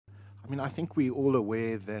mean, I think we're all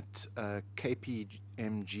aware that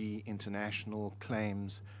KPMG International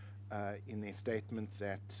claims in their statement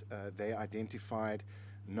that they identified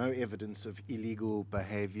no evidence of illegal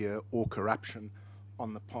behavior or corruption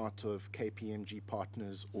on the part of KPMG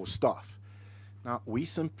partners or staff. Now, we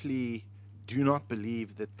simply do not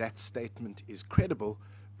believe that that statement is credible,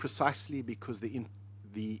 precisely because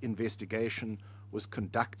the investigation was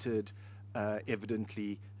conducted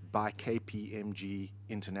evidently by KPMG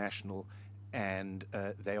International, and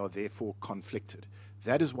they are therefore conflicted.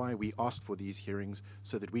 That is why we asked for these hearings,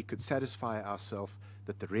 so that we could satisfy ourselves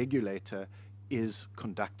that the regulator is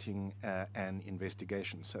conducting an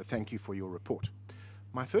investigation. So thank you for your report.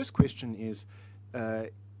 My first question is,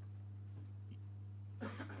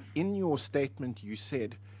 in your statement you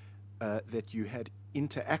said that you had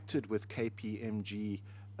interacted with KPMG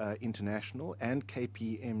International and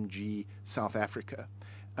KPMG South Africa,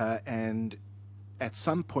 and at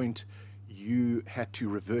some point you had to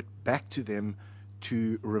revert back to them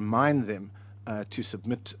to remind them to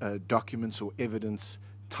submit documents or evidence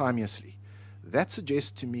timeously. That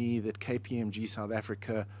suggests to me that KPMG South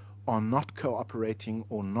Africa are not cooperating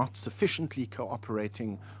or not sufficiently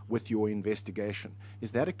cooperating with your investigation.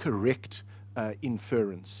 Is that a correct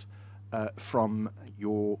inference from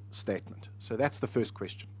your statement? So that's the first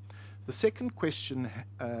question. The second question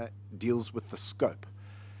deals with the scope.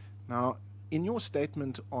 Now, in your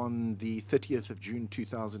statement on the 30th of June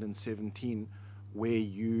 2017, where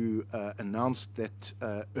you announced that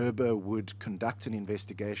URBA would conduct an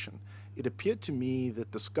investigation, it appeared to me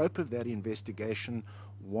that the scope of that investigation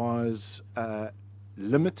was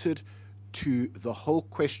limited to the whole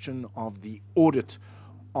question of the audit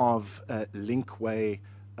of Linkway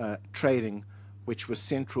trading, which was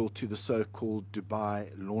central to the so-called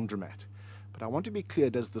Dubai laundromat. But I want to be clear,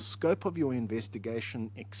 does the scope of your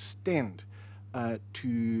investigation extend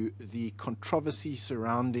to the controversy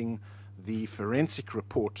surrounding the forensic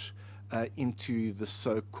report into the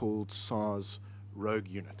so-called SARS rogue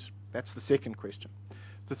unit? That's the second question.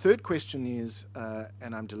 The third question is,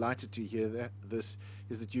 and I'm delighted to hear this,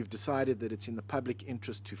 is that you've decided that it's in the public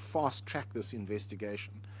interest to fast-track this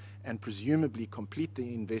investigation and presumably complete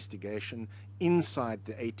the investigation inside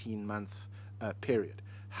the 18-month period.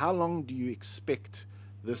 How long do you expect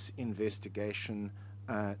this investigation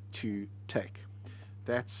to take?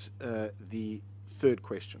 That's the third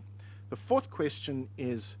question. The fourth question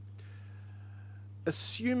is,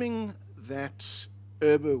 assuming that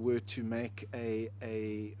URBA were to make a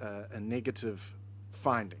negative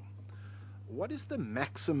finding, what is the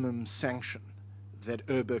maximum sanction that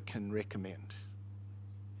URBA can recommend?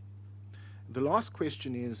 The last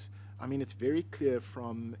question is, I mean, it's very clear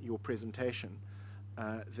from your presentation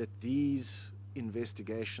that these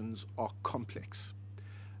investigations are complex,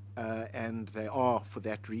 and they are, for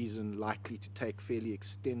that reason, likely to take fairly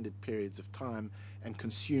extended periods of time and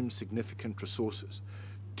consume significant resources.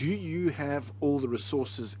 Do you have all the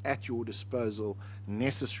resources at your disposal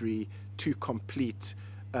necessary to complete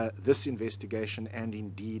this investigation and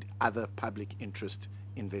indeed other public interest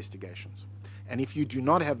investigations? And if you do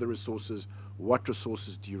not have the resources, what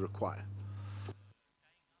resources do you require?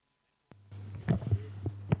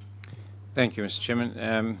 Thank you, Mr.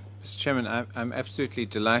 Chairman. Mr. Chairman, I'm absolutely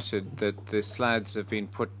delighted that the slides have been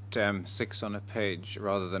put 6 on a page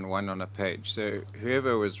rather than 1 on a page. So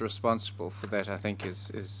whoever was responsible for that, I think,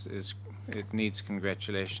 it needs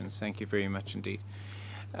congratulations. Thank you very much indeed.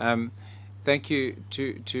 Thank you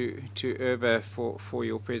to URBA for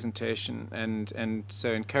your presentation, and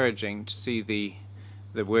so encouraging to see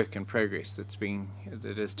the work and progress that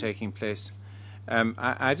is taking place.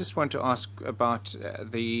 I just want to ask about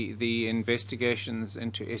the investigations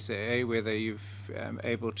into SAA, whether you've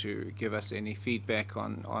able to give us any feedback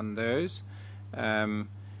on those.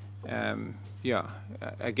 Yeah,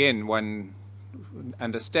 again, one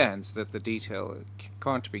understands that the detail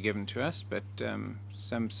can't be given to us, but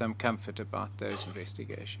some comfort about those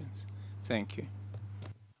investigations. Thank you.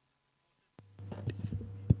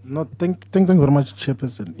 No, thank you very much,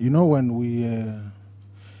 Chairperson. You know, when we,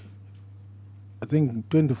 I think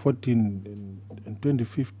 2014 and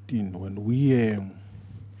 2015, when we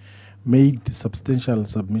made substantial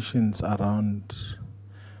submissions around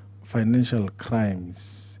financial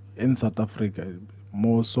crimes in South Africa,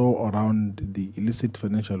 more so around the illicit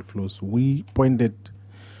financial flows, we pointed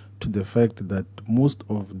to the fact that most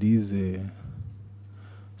of these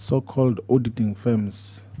so-called auditing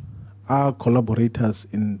firms are collaborators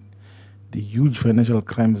in the huge financial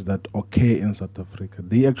crimes that occur in South Africa.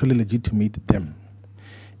 They actually legitimate them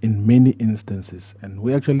in many instances. And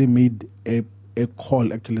we actually made a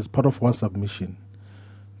call, actually, as part of our submission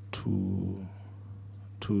to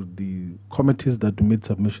to the committees that we made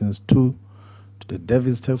submissions to the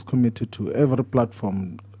Davis Tax Committee, to every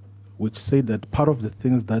platform, which say that part of the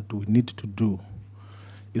things that we need to do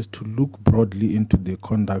is to look broadly into the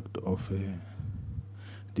conduct of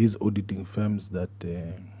these auditing firms that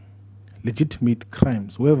legitimate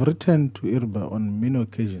crimes. We have written to IRBA on many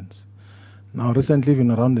occasions. Now, recently,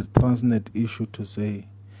 even around the Transnet issue, to say,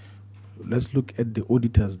 let's look at the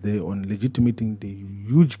auditors there on legitimating the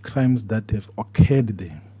huge crimes that have occurred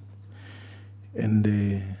there.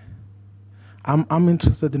 And I'm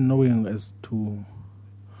interested in knowing as to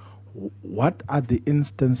what are the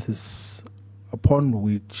instances upon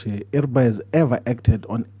which IRBA has ever acted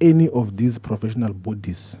on any of these professional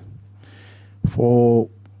bodies for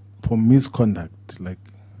misconduct. Like,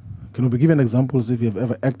 can we be given examples if you have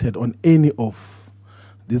ever acted on any of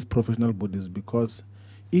these professional bodies? Because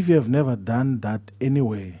if you have never done that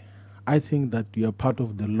anyway, I think that you are part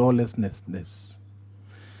of the lawlessness.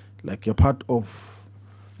 Like, you're part of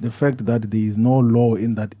the fact that there is no law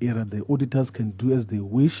in that area. The auditors can do as they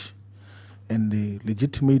wish, and they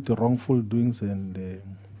legitimate wrongful doings and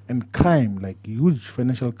crime, like huge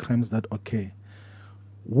financial crimes that occur.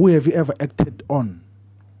 Who have you ever acted on?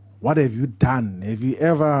 What have you done? Have you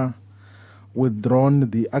ever withdrawn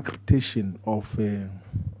the accreditation of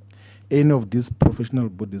any of these professional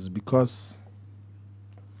bodies? Because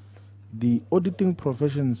the Auditing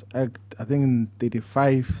Professions Act, I think in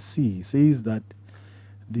 35C, says that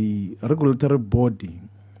the regulatory body,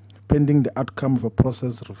 pending the outcome of a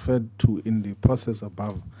process referred to in the process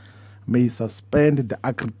above, may suspend the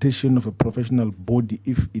accreditation of a professional body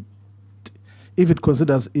if it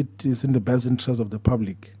considers it is in the best interest of the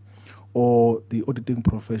public or the auditing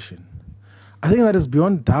profession. I think that is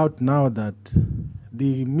beyond doubt now that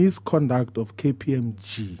the misconduct of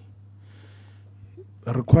KPMG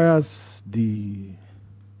requires the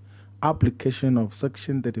application of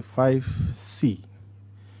Section 35C,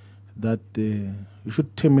 that you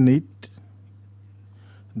should terminate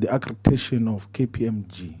the accreditation of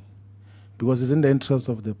KPMG because it's in the interest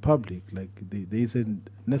of the public. Like, there is a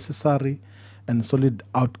necessary and solid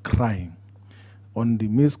outcry on the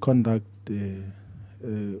misconduct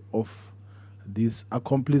of these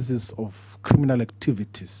accomplices of criminal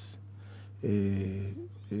activities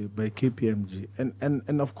by KPMG.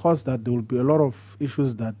 And of course that there will be a lot of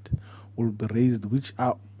issues that will be raised, which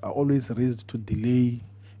are always raised to delay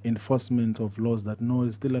enforcement of laws that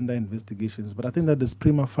is still under investigations. But I think that there's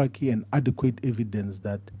prima facie and adequate evidence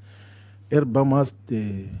that IRBA must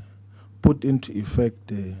put into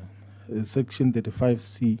effect Section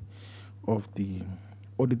 35C of the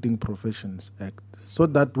Auditing Professions Act, so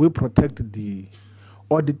that we protect the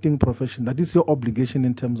auditing profession. That is your obligation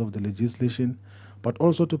in terms of the legislation, but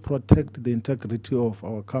also to protect the integrity of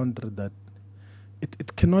our country. That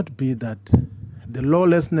it cannot be that the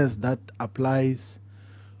lawlessness that applies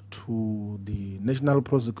to the National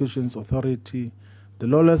Prosecutions Authority, the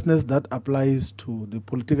lawlessness that applies to the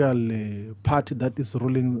political party that is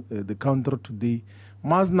ruling the country today,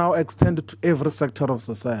 must now extend to every sector of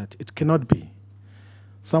society. It cannot be.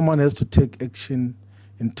 Someone has to take action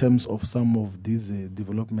in terms of some of these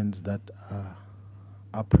developments that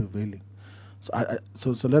are prevailing. So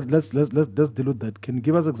let's deal with that. Can you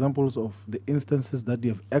give us examples of the instances that you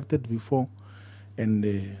have acted before,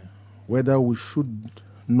 and whether we should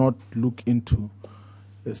not look into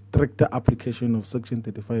a stricter application of Section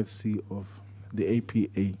 35C of the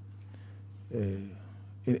APA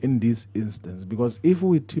in this instance? Because if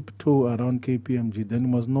we tiptoe around KPMG, then we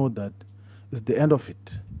must know that it's the end of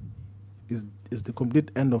it. It's the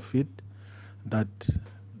complete end of it, that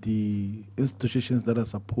the institutions that are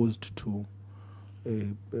supposed to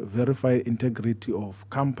verify integrity of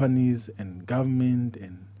companies and government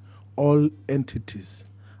and all entities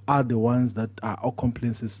are the ones that are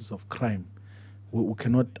accomplices of crime. We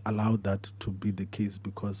cannot allow that to be the case,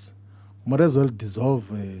 because we might as well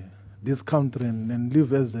dissolve this country and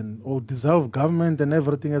live as an, or dissolve government and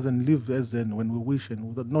everything as and live as an when we wish, and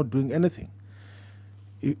without not doing anything.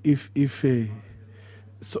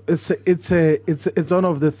 So it's one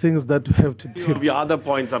of the things that we have to do. Of your other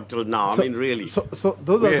points up till now, I mean, really. So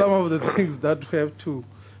those are some of the things that we have to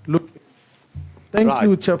look. Thank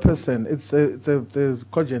you, Chairperson. It's a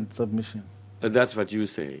cogent submission. That's what you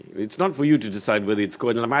say. It's not for you to decide whether it's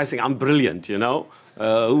cogent. I'm saying I'm brilliant, you know.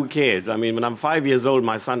 Who cares? I mean, when I'm 5 years old,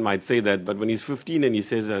 my son might say that, but when he's 15 and he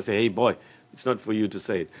says that, I say, hey, boy, it's not for you to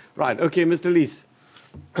say it. Right, okay, Mr. Lees.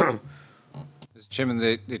 Mr. Chairman,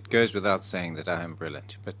 it goes without saying that I am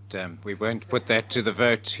brilliant, but we won't put that to the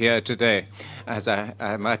vote here today, as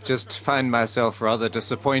I might just find myself rather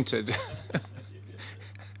disappointed.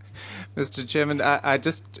 Mr. Chairman, I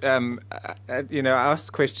just, you know, I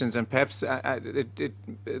asked questions, and perhaps the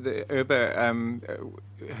URBA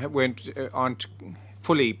aren't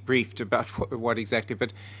fully briefed about what exactly.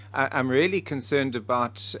 But I'm really concerned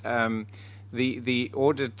about the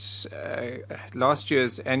audit, last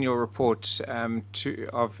year's annual report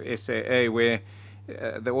of SAA, where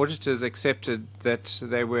the auditors accepted that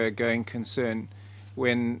they were a going concern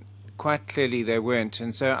when quite clearly they weren't.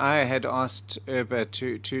 And so I had asked URBA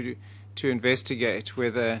to investigate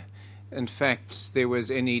whether, in fact, there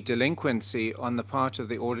was any delinquency on the part of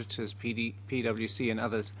the auditors, PwC and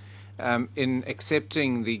others, in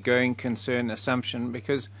accepting the going concern assumption,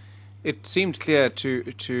 because it seemed clear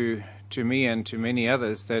to me and to many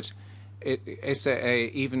others that SAA,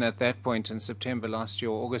 even at that point in September last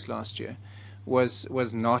year or August last year,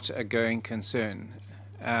 was not a going concern,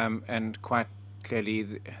 and quite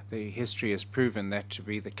clearly the history has proven that to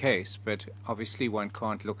be the case. But obviously one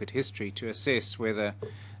can't look at history to assess whether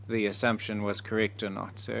the assumption was correct or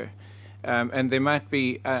not. So, and there might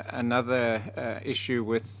be another issue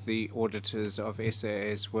with the auditors of SAA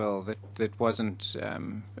as well that wasn't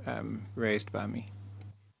raised by me.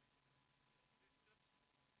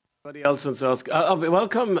 Anybody else wants to ask?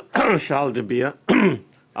 Welcome, Charles de Beer,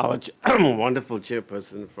 our wonderful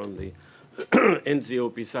chairperson from the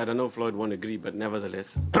NCOP side. I know Floyd won't agree, but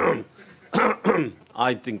nevertheless,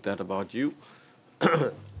 I think that about you.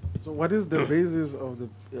 So what is the basis of the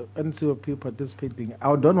NCOP participating?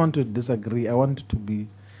 I don't want to disagree. I want to be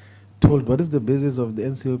told what is the basis of the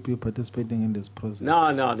NCOP participating in this process.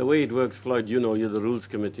 No, the way it works, Floyd, you know, you're the rules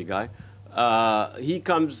committee guy. He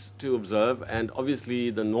comes to observe, and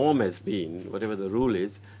obviously the norm has been, whatever the rule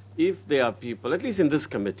is, if there are people, at least in this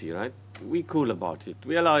committee, right, we're cool about it.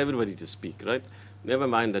 We allow everybody to speak, right? Never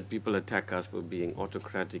mind that people attack us for being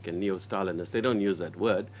autocratic and neo-Stalinist. They don't use that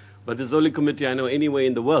word. But it's the only committee I know anywhere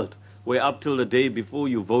in the world where up till the day before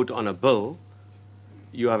you vote on a bill,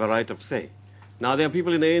 you have a right of say. Now, there are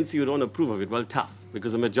people in the ANC who don't approve of it. Well, tough,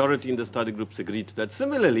 because the majority in the study groups agreed to that.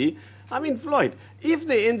 Similarly, I mean, Floyd, if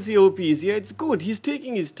the NCOP is here, it's good. He's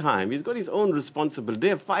taking his time. He's got his own responsibility.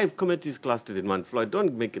 There are 5 committees clustered in one. Floyd,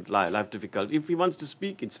 don't make it life difficult. If he wants to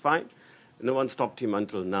speak, it's fine. No one stopped him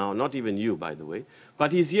until now, not even you, by the way.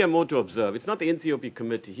 But he's here more to observe. It's not the NCOP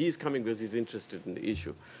committee. He's coming because he's interested in the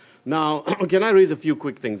issue. Now, can I raise a few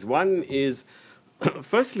quick things? One is,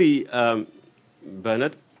 firstly,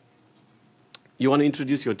 Bernard, you want to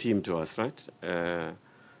introduce your team to us, right?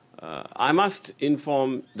 I must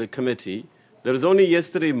inform the committee, there was only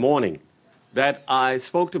yesterday morning that I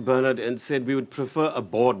spoke to Bernard and said we would prefer a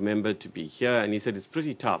board member to be here. And he said it's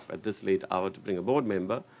pretty tough at this late hour to bring a board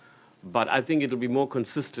member. But I think it'll be more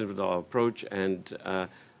consistent with our approach. And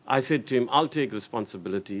I said to him, I'll take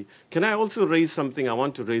responsibility. Can I also raise something I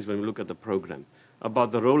want to raise when we look at the program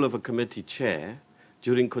about the role of a committee chair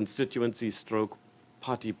during constituency stroke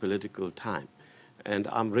party political time? And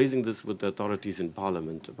I'm raising this with the authorities in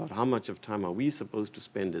Parliament about how much of time are we supposed to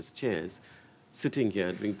spend as chairs sitting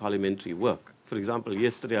here doing parliamentary work. For example,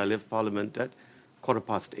 yesterday I left Parliament at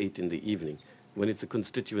 8:15 in the evening when it's a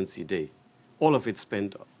constituency day. All of it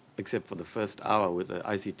spent, except for the first hour with the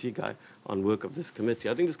ICT guy, on work of this committee.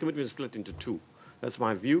 I think this committee is split into 2. That's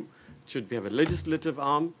my view. Should we have a legislative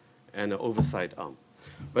arm and an oversight arm?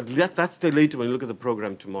 But that's the later when you look at the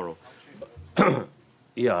program tomorrow.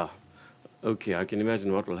 Yeah. Okay, I can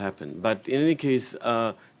imagine what will happen. But in any case,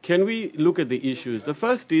 can we look at the issues? The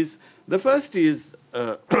first is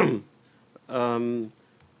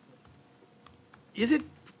it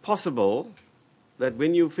possible that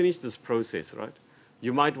when you finish this process, right,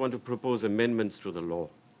 you might want to propose amendments to the law,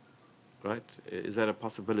 right? Is that a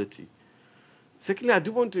possibility? Secondly, I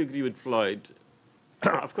do want to agree with Floyd.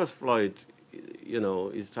 Of course, Floyd, you know,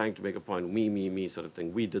 is trying to make a point, me sort of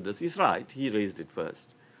thing. We did this. He's right. He raised it first.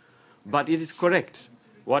 But it is correct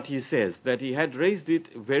what he says, that he had raised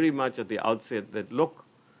it very much at the outset that, look,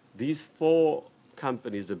 these 4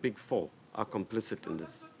 companies, the big 4, are complicit in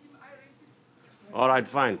this. All right,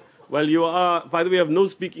 fine. Well, you are, by the way, have no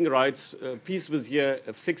speaking rights. Peace was here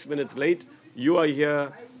 6 minutes late. You are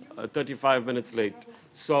here 35 minutes late.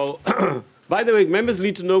 So, by the way, members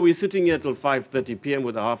need to know we're sitting here till 5:30 p.m.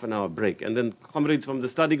 with a half-an-hour break. And then comrades from the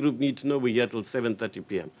study group need to know we're here till 7:30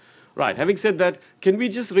 p.m. Right. Having said that, can we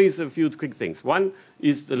just raise a few quick things? One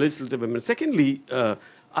is the legislative amendment. Secondly,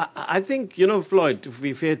 I think, you know, Floyd, to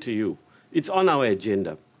be fair to you, it's on our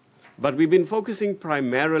agenda. But we've been focusing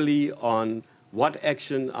primarily on what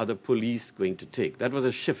action are the police going to take. That was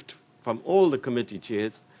a shift from all the committee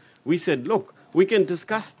chairs. We said, look, we can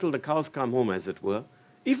discuss till the cows come home, as it were.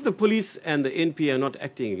 If the police and the NPA are not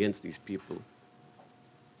acting against these people,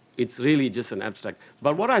 It's really just an abstract.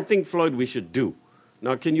 But what I think, Floyd, we should do,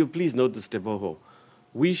 now can you please note this, Teboho?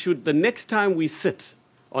 We should, the next time we sit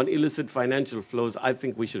on illicit financial flows, I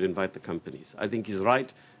think we should invite the companies. I think he's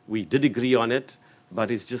right. We did agree on it,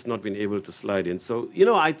 but it's just not been able to slide in. So, you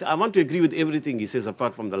know, I want to agree with everything he says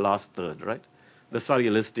apart from the last third, right? The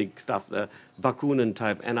surrealistic stuff, the Bakunin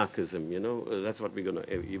type anarchism, you know, that's what we're going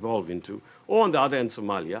to evolve into. Or on the other end,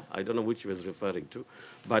 Somalia. I don't know which he was referring to.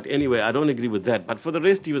 But anyway, I don't agree with that. But for the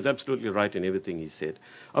rest, he was absolutely right in everything he said.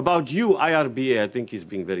 About you, IRBA, I think he's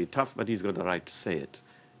being very tough, but he's got the right to say it.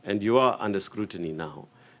 And you are under scrutiny now.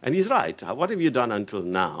 And he's right. What have you done until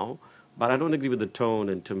now? But I don't agree with the tone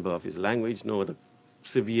and timbre of his language, nor the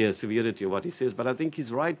severity of what he says. But I think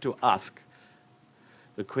he's right to ask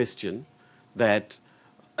the question that,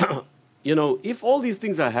 you know, if all these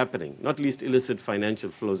things are happening, not least illicit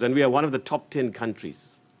financial flows, and we are one of the top 10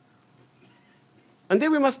 countries, and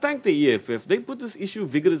then we must thank the EFF. They put this issue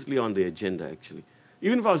vigorously on the agenda, actually.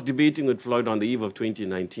 Even if I was debating with Floyd on the eve of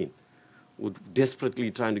 2019,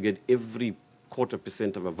 desperately trying to get every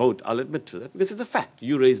 0.25% of a vote, I'll admit to that, because it's a fact.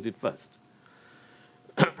 You raised it first.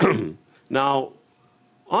 Now,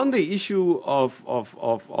 on the issue of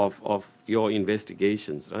your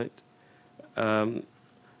investigations, right?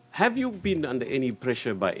 Have you been under any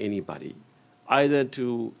pressure by anybody, either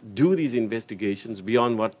to do these investigations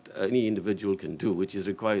beyond what any individual can do, which is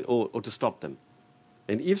required, or to stop them?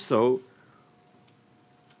 And if so,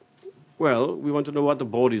 well, we want to know what the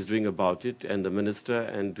board is doing about it, and the minister,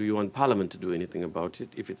 and do you want Parliament to do anything about it,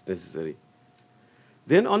 if it's necessary?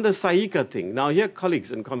 Then on the Saika thing, now here,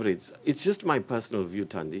 colleagues and comrades, it's just my personal view,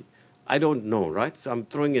 Thandi. I don't know, right? So I'm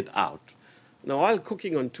throwing it out. Now, while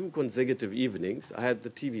cooking on 2 consecutive evenings, I had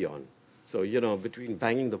the TV on. So, you know, between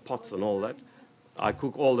banging the pots and all that, I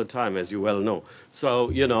cook all the time, as you well know.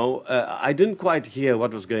 So, you know, I didn't quite hear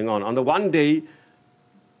what was going on. On the one day,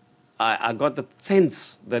 I got the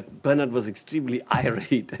sense that Bernard was extremely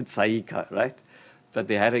irate at Saika, right? That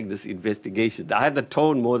they're having this investigation. I had the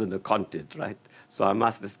tone more than the content, right? So I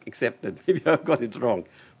must accept that maybe I got it wrong.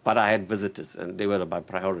 But I had visitors, and they were my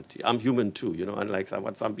priority. I'm human too, you know, unlike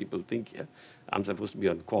what some people think here. I'm supposed to be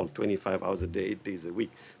on call 25 hours a day, 8 days a week.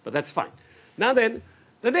 But that's fine. Now then,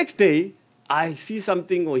 the next day, I see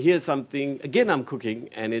something or hear something. Again, I'm cooking,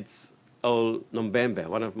 and it's old Nombembe,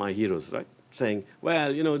 one of my heroes, right? Saying,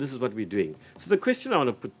 well, you know, this is what we're doing. So the question I want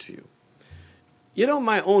to put to you, you know,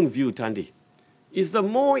 my own view, Thandi, is the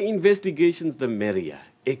more investigations, the merrier,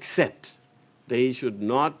 except they should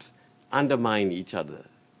not undermine each other.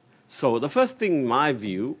 So the first thing, my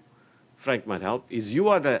view, Frank might help, is you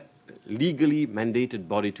are the legally mandated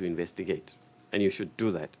body to investigate, and you should do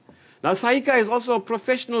that. Now, Saika is also a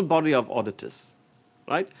professional body of auditors,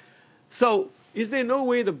 right? So is there no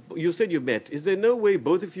way, you said you met, is there no way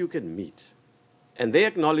both of you can meet and they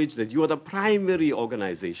acknowledge that you are the primary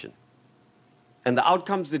organization and the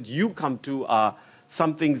outcomes that you come to are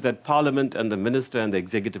some things that Parliament and the Minister and the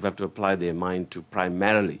Executive have to apply their mind to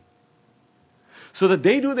primarily? So that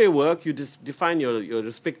they do their work, you just define your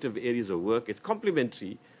respective areas of work, it's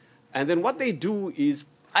complementary, and then what they do is,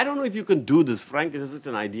 I don't know if you can do this, Frank, this is just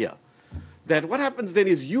an idea, that what happens then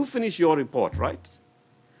is you finish your report, right?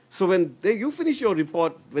 So when you finish your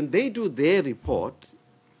report, when they do their report,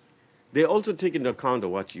 they also take into account of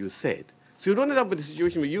what you said. So you don't end up with a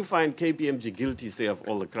situation where you find KPMG guilty, say, of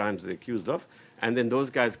all the crimes they're accused of, and then those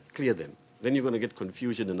guys clear them. Then you're going to get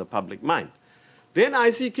confusion in the public mind. Then I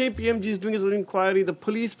see KPMG is doing its own inquiry. The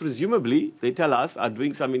police, presumably, they tell us, are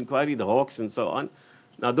doing some inquiry, the Hawks and so on.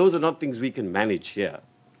 Now, those are not things we can manage here.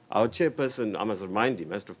 Our chairperson, I must remind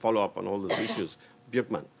him, has to follow up on all those issues,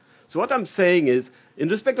 Björkman. So what I'm saying is, in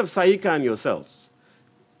respect of Saika and yourselves,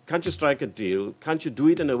 can't you strike a deal? Can't you do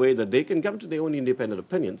it in a way that they can come to their own independent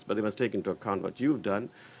opinions, but they must take into account what you've done,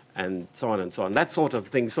 and so on and so on, that sort of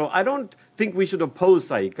thing. So I don't think we should oppose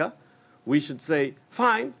Saika. We should say,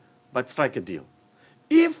 fine, but strike a deal.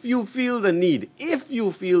 If you feel the need,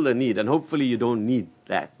 and hopefully you don't need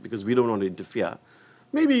that because we don't want to interfere,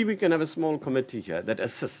 maybe we can have a small committee here that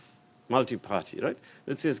assists, multi-party, right?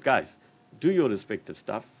 That says, guys, do your respective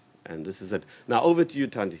stuff, and this is it. Now, over to you,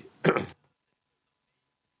 Thandi.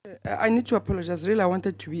 I need to apologize. Really, I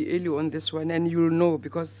wanted to be early on this one, and you'll know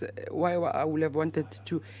because why I would have wanted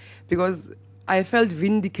to, because I felt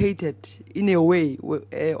vindicated in a way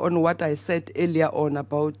on what I said earlier on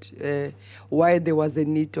about why there was a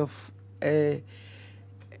need of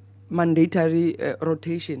mandatory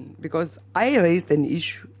rotation, because I raised an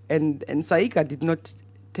issue and Saika did not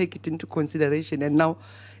take it into consideration, and now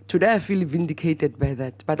today I feel vindicated by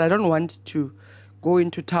that, but I don't want to go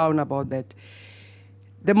into town about that.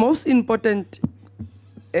 The most important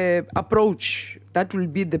approach that will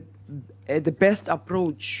be the the best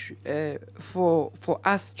approach for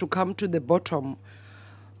us to come to the bottom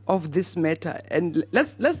of this matter. And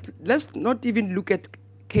let's not even look at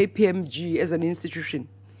KPMG as an institution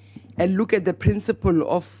and look at the principle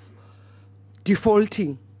of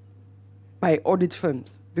defaulting by audit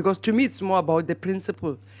firms, because to me it's more about the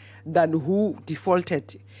principle than who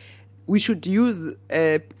defaulted. We should use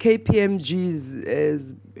KPMG's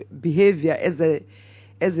behavior as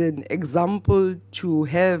an example to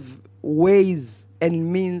have ways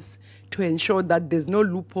and means to ensure that there's no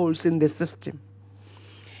loopholes in the system.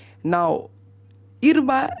 Now,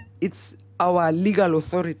 IRBA, it's our legal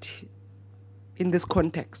authority in this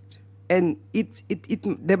context. And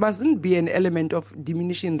there mustn't be an element of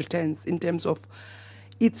diminishing returns in terms of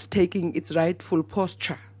it's taking its rightful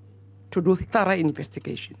posture to do thorough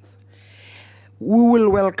investigations. We will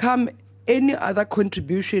welcome any other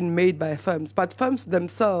contribution made by firms, but firms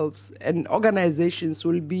themselves and organizations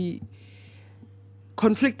will be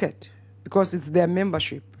conflicted because it's their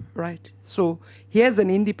membership, right? So here's an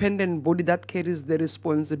independent body that carries the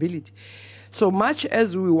responsibility. So much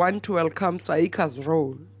as we want to welcome SAICA's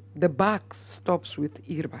role, the buck stops with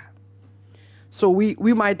IRBA. So we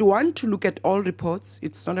might want to look at all reports,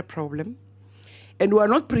 it's not a problem. And we are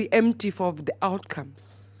not preemptive of the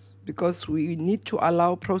outcomes because we need to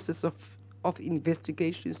allow process of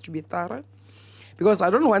investigations to be thorough. Because I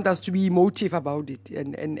don't want us to be emotive about it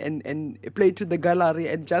and play to the gallery,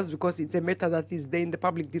 and just because it's a matter that is there in the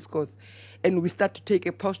public discourse and we start to take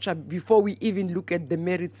a posture before we even look at the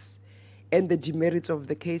merits and the demerits of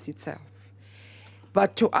the case itself.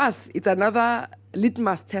 But to us, it's another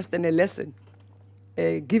litmus test and a lesson,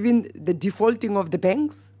 given the defaulting of the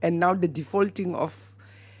banks and now the defaulting of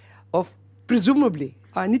presumably,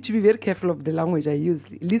 I need to be very careful of the language I use.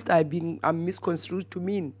 At least I'm misconstrued to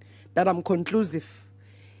mean that I'm conclusive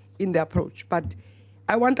in the approach. But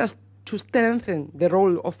I want us to strengthen the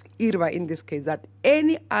role of IRBA in this case, that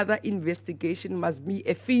any other investigation must be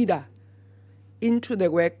a feeder into the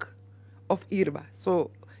work of IRBA.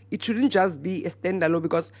 So it shouldn't just be a standalone,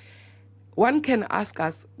 because one can ask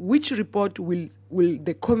us, which report will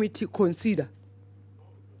the committee consider?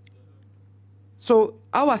 So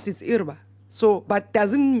ours is IRBA. So, but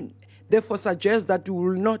doesn't therefore suggest that we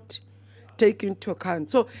will not take into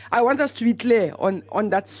account. So I want us to be clear on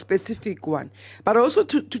that specific one, but also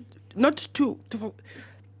not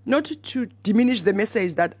to diminish the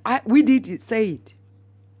message that we did say it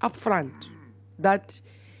up front, that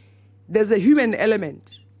there's a human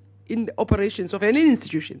element in the operations of any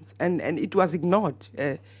institutions, and it was ignored.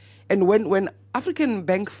 And when African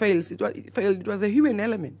Bank fails, it was a human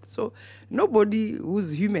element. So nobody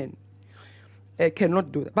who's human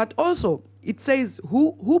cannot do that. But also, it says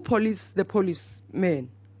who police the policemen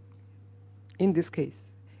in this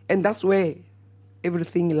case. And that's where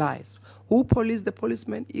everything lies. Who police the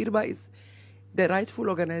policemen? IRBA is the rightful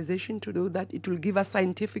organization to do that. It will give us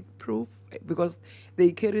scientific proof because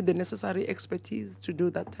they carry the necessary expertise to do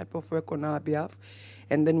that type of work on our behalf,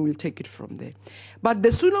 and then we'll take it from there. But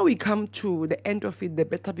the sooner we come to the end of it, the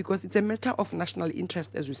better, because it's a matter of national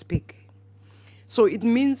interest as we speak. So it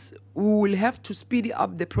means we will have to speed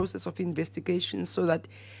up the process of investigation so that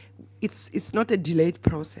it's not a delayed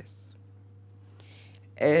process.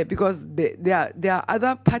 Because there are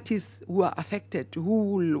other parties who are affected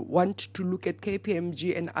who will want to look at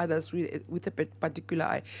KPMG and others with a particular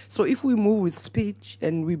eye. So if we move with speed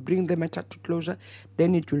and we bring the matter to closure,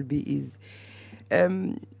 then it will be easy.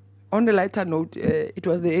 On a lighter note, it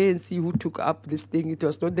was the ANC who took up this thing. It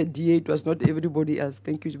was not the DA, it was not everybody else.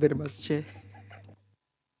 Thank you very much, Chair.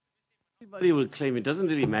 Everybody will claim it doesn't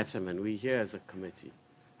really matter, man. We're here as a committee.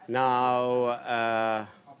 Now,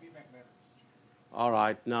 all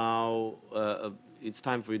right, now it's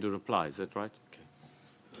time for you to reply. Is that right?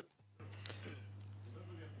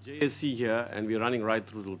 Okay. JSC here, and we're running right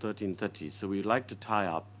through till 13:30. So we'd like to tie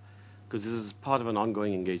up, because this is part of an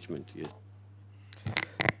ongoing engagement. Yes.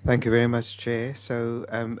 Thank you very much, Chair. So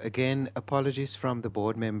again, apologies from the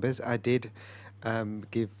board members. I did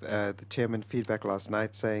give the chairman feedback last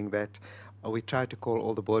night saying that we tried to call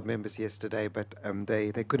all the board members yesterday, but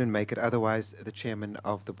they couldn't make it. Otherwise, the chairman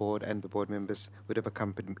of the board and the board members would have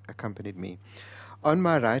accompanied me. On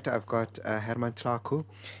my right, I've got Herman Tlaku.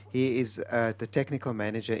 He is the technical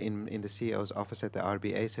manager in the CEO's office at the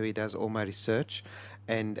RBA, so he does all my research,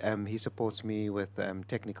 and he supports me with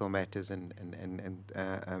technical matters and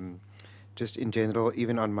just in general,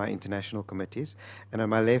 even on my international committees. And on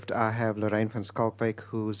my left, I have Lorraine van Skalkwyk,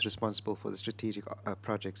 who's responsible for the strategic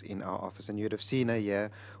projects in our office. And you'd have seen her here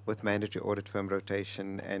with mandatory audit firm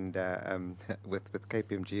rotation, and with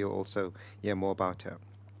KPMG, you'll also hear more about her.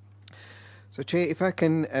 So, Chair, if I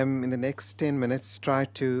can, in the next 10 minutes, try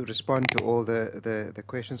to respond to all the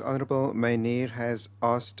questions. Honourable Mainir has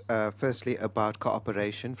asked, firstly, about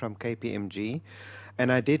cooperation from KPMG.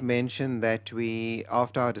 And I did mention that we,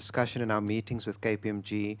 after our discussion and our meetings with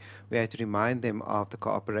KPMG, we had to remind them of the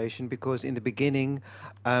cooperation because in the beginning,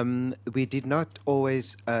 we did not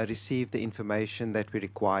always receive the information that we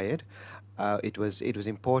required. It was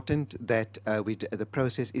important that the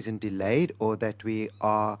process isn't delayed or that we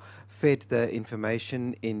are fed the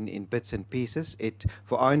information in bits and pieces.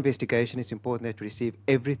 For our investigation, it's important that we receive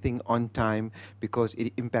everything on time because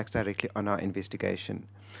it impacts directly on our investigation.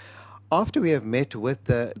 After we have met with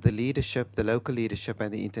the leadership, the local leadership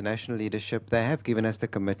and the international leadership, they have given us the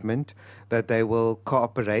commitment that they will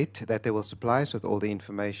cooperate, that they will supply us with all the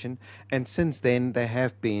information. And since then, they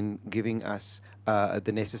have been giving us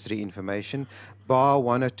the necessary information, bar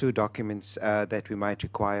one or two documents that we might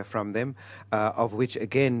require from them, of which,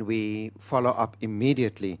 again, we follow up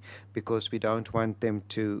immediately because we don't want them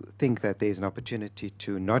to think that there's an opportunity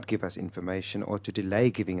to not give us information or to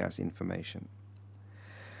delay giving us information.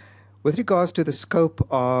 With regards to the scope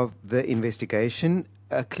of the investigation,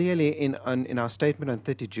 clearly in our statement on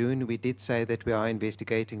 30 June, we did say that we are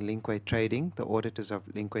investigating Linkway Trading, the auditors of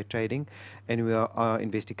Linkway Trading, and we are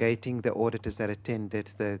investigating the auditors that attended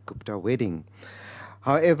the Gupta wedding.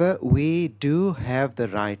 However, we do have the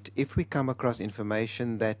right, if we come across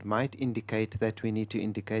information that might indicate that we need to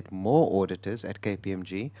indicate more auditors at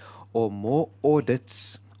KPMG or more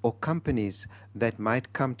audits or companies that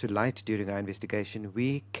might come to light during our investigation,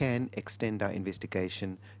 we can extend our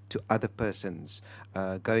investigation to other persons,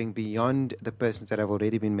 going beyond the persons that have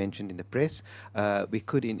already been mentioned in the press. We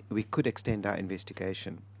could extend our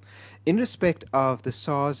investigation. In respect of the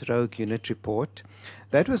SARS Rogue Unit report,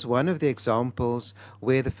 that was one of the examples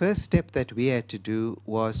where the first step that we had to do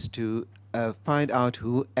was to find out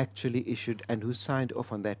who actually issued and who signed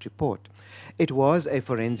off on that report. It was a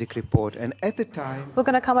forensic report, and at the time... We're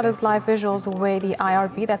going to come at those live visuals where the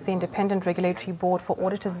IRB, that's the Independent Regulatory Board for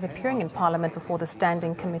Auditors, is appearing in Parliament before the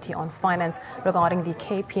Standing Committee on Finance regarding the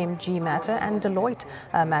KPMG matter and Deloitte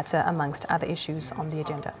matter, amongst other issues on the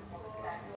agenda.